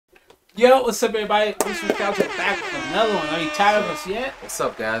Yo, what's up, everybody? This is Couch back with another one. Are you tired of us yet? What's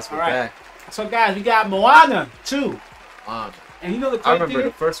up, guys? We're All right. back. So, guys, we got Moana 2. Um, And you know the I crazy remember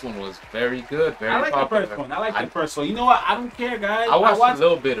thing? the first one was very good, very I like popular. the first one. I like the first one. You know what? I don't care, guys. I watched a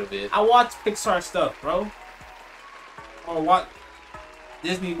little bit of it. I watch Pixar stuff, bro. Or watch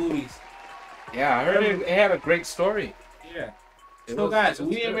Disney movies. Yeah, I heard it had a great story. Yeah. It So, was- guys, it was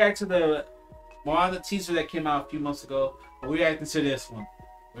we didn't good. react to the Moana teaser that came out a few months ago. But we reacted to this one.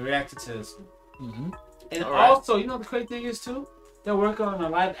 We reacted to this one. And All right. also, you know the crazy thing is, too? They're working on a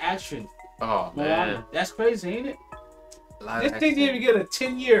live action Oh Moana. man, That's crazy, ain't it? Live This thing action. didn't even get a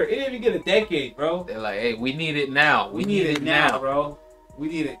 10-year. It didn't even get a decade, bro. They're like, hey, we need it now. We need it now, bro. We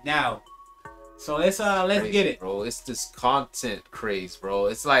need it now. So let's Crazy, get it. bro. It's this content craze, bro.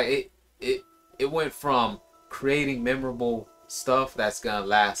 It's like it went from creating memorable stuff that's gonna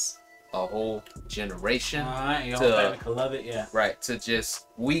last a whole generation. Alright, To- I love it, yeah. Right, to just,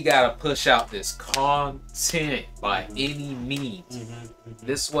 we gotta push out this content by any means.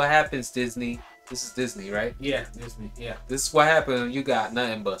 This is what happens, Disney. This is Disney, right? Yeah, Disney, yeah. This is what happens when you got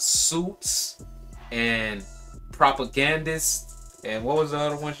nothing but suits and propagandists. And what was the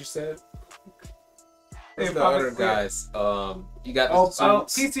other one you said? What's Hey, the other guys? You got the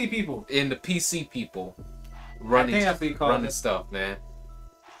suits PC people. and the PC people I running, think that's what you call running it. stuff, man.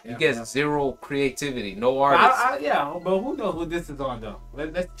 You Yeah, get bro. zero creativity, no artists. Yeah, but who knows who this is on, though?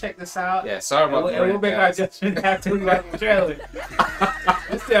 Let's check this out. Yeah, sorry And about we'll, the and we'll rant, make our guys. judgment after we watch the trailer.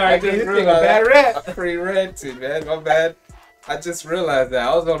 Let's see, I alright, just this thing a realized bad rap. I pre-rented, man. My bad. I just realized that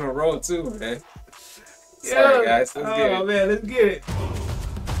I was on the road too, man. Sorry, guys. Let's get it. Man, let's get it.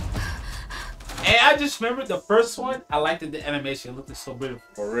 And I just remembered the first one. I liked the animation. It looked so beautiful.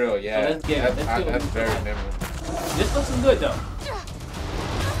 For real, yeah. let's get it. Let's get That's it. very memorable. This looks good though.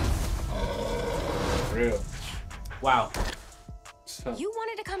 For real. Wow. You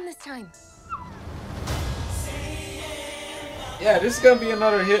wanted to come this time. Yeah, this is gonna be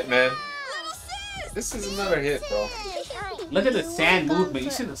another hit, man. This is another hit, bro. Look at the sand movement.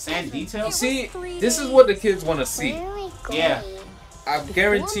 You see the sand You details? see, this is what the kids want to see. Yeah. I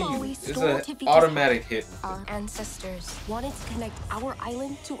guarantee you, it's an automatic hit. Our ancestors wanted to connect our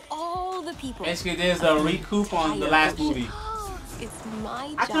island to all the people. Basically, there's a recoup on the last movie. It's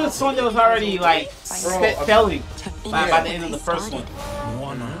my I job could have sworn to there was make already people like find felling by Yeah. the end of the first one.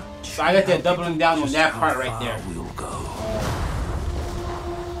 So I guess they're doubling down on that part right there.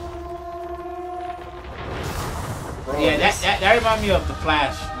 Bro, Yeah, that reminded me of the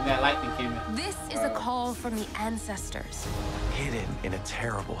Flash when that lightning came in. This is a call from the ancestors. Hidden in a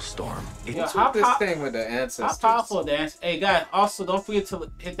terrible storm. Yeah, what's how with this pow- thing with the How ancestors? powerful dance. Hey guys, also don't forget to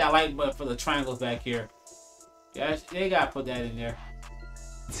hit that like button for the triangles back here. Yeah, they gotta put that in there.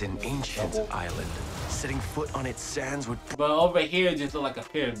 It's an ancient island. Setting foot on its sands would But over here it just look like a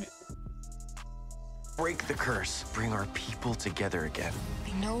pyramid. break the curse, bring our people together again.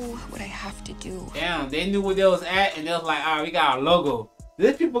 I know what I have to do. Damn, they knew where they was at and they was like, alright, we got our logo.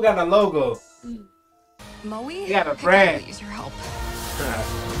 These people got a logo. Moe, You got a I could brand. really use your help.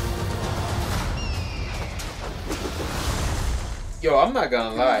 Yo, I'm not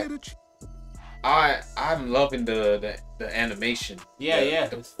gonna lie. I'm loving the animation. Yeah, yeah.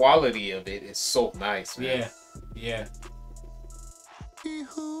 The quality of it is so nice, man. Yeah, yeah.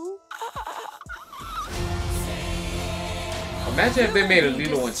 Imagine if they made a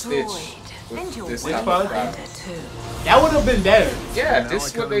Lilo and Stitch And with your this Which type part? of style. That would have been better. Yeah, this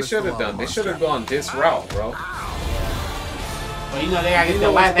is what they should have done. They should have gone this route, bro. But you know, they gotta get the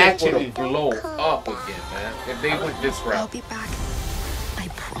Lilo live and Stitch action. would have blown up again, man. If they went this I'll route. be back. I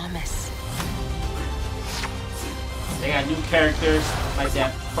promise. They got new characters, like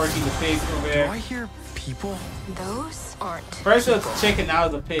that Porky the Pig over Do there. I hear people? Those aren't First it was a chicken, now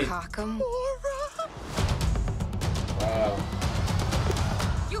it's a pig. Cockum. Wow.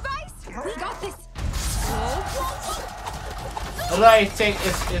 You guys, we got this. It's like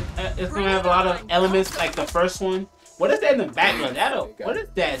it's gonna have a lot of elements like the first one. What is that in the background? What is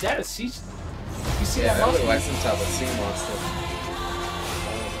that? Is that a sea? You see Yeah, that that monster? looked like some type of sea monster.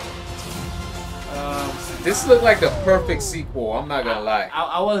 This looked like the perfect sequel. I'm not gonna lie.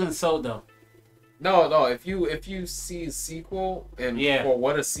 I wasn't sold though. No. If you see a sequel and Yeah. for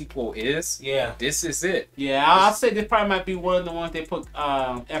what a sequel is, Yeah, this is it. yeah. I'll say this probably might be one of the ones they put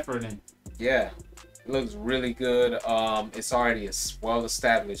effort in. Yeah, it looks really good. It's already a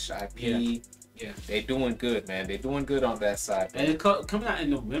well-established IP. Yeah. They doing good, man. They doing good on that side. And it's coming out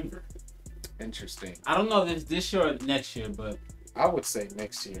in November. Interesting. I don't know if it's this year or next year, but I would say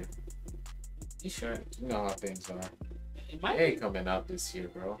next year. you sure? You know how things are. It might It ain't coming out this year,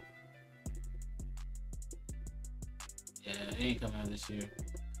 bro. Yeah, it ain't coming out this year.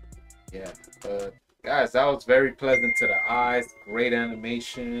 Yeah, but guys, that was very pleasant to the eyes. Great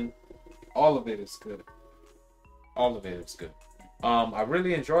animation. All of it is good. All of it is good. I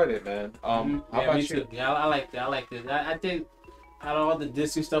really enjoyed it, man. How about me you? too. Yeah, I like that. I like this. I think out of all the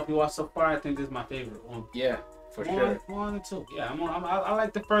Disney stuff we watched so far, I think this is my favorite one. Yeah, for sure. One and two. Yeah, I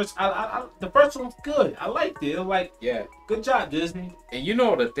like the first. The first one's good. I liked it. It was like, Yeah. good job, Disney. And you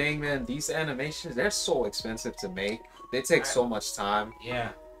know the thing, man, these animations, they're so expensive to make. They take so much time Yeah,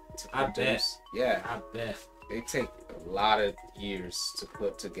 to I produce. Yeah, I bet. they take a lot of years to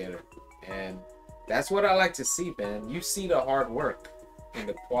put together. And that's what I like to see, man. You see the hard work and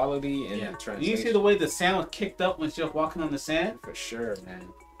the quality and the translation. You see the way the sand kicked up when she was walking on the sand? For sure, man.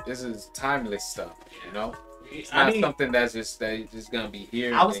 This is timeless stuff, you know? It's I not mean, something that's just gonna be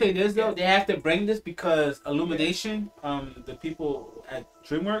here. I would say this though, they have to bring this because Illumination, the people at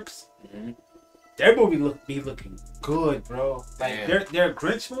DreamWorks, Mhm. their movie be looking good, bro. Like Damn. their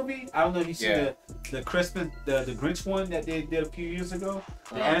Grinch movie. I don't know if you see Yeah. the Christmas the Grinch one that they did a few years ago.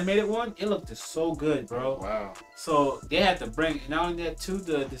 The Uh-huh. animated one, it looked so good, bro. Wow. So they had to bring not only that too,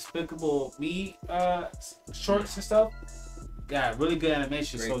 the Despicable Me shorts and stuff. Yeah, really good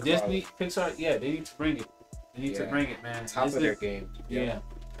animation. Great so quality. Disney, Pixar, yeah, they need to bring it. They need to Yeah. bring it, man. Top This of their is- game. Yeah.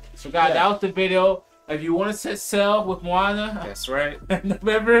 So guys, Yeah. that was the video. If you want to set sail with Moana That's right. in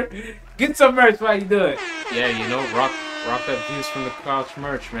November, get some merch while you do it. Yeah, you know, rock that Views from the Couch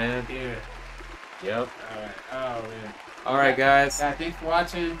merch, man. Yeah. Yep. All right. Oh man. All right, guys. Guys, thanks for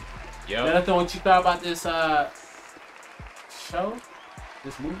watching. Let Yep. us know what you thought about this show,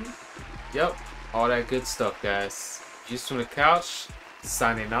 this movie. Yep. All that good stuff, guys. Views from the Couch.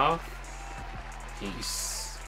 Signing off. Peace.